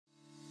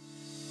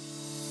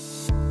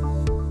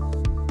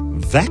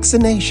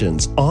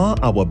Vaccinations are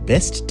our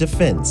best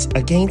defense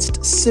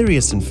against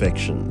serious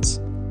infections.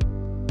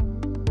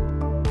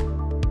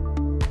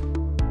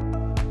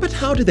 But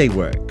how do they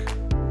work?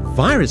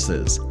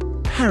 Viruses,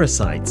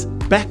 parasites,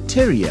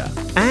 bacteria,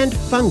 and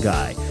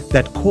fungi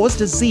that cause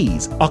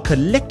disease are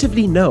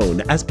collectively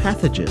known as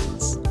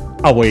pathogens.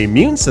 Our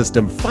immune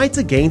system fights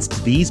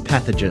against these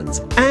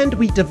pathogens and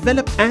we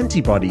develop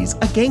antibodies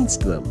against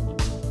them.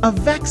 A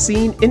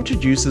vaccine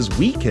introduces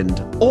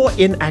weakened or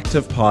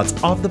inactive parts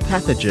of the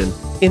pathogen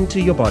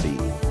into your body.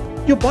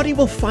 Your body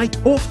will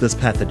fight off this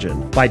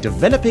pathogen by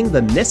developing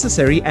the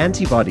necessary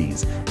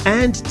antibodies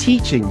and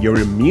teaching your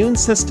immune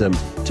system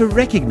to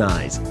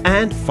recognize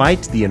and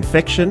fight the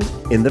infection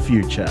in the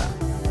future.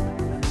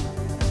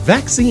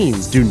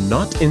 Vaccines do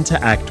not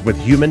interact with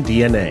human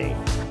DNA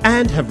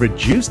and have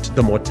reduced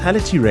the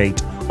mortality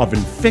rate of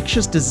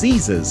infectious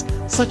diseases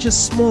such as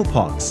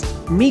smallpox,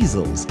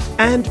 measles,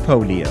 and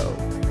polio.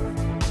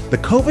 The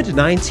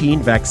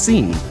COVID-19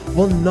 vaccine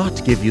will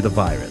not give you the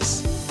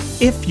virus.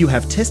 If you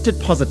have tested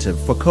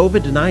positive for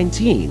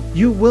COVID-19,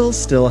 you will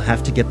still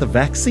have to get the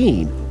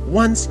vaccine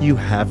once you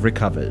have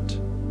recovered.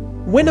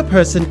 When a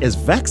person is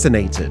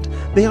vaccinated,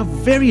 they are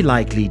very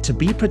likely to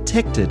be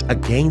protected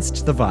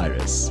against the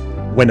virus.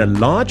 When a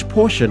large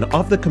portion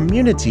of the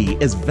community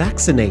is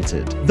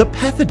vaccinated, the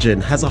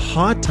pathogen has a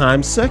hard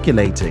time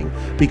circulating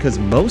because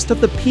most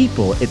of the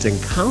people it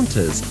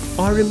encounters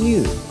are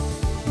immune.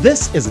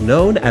 This is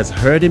known as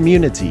herd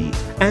immunity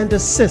and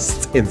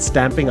assists in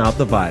stamping out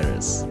the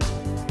virus.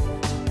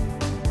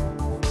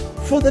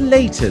 For the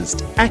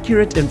latest,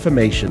 accurate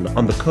information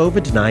on the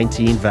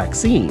COVID-19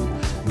 vaccine,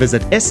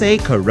 visit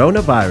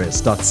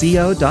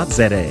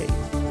sacoronavirus.co.za.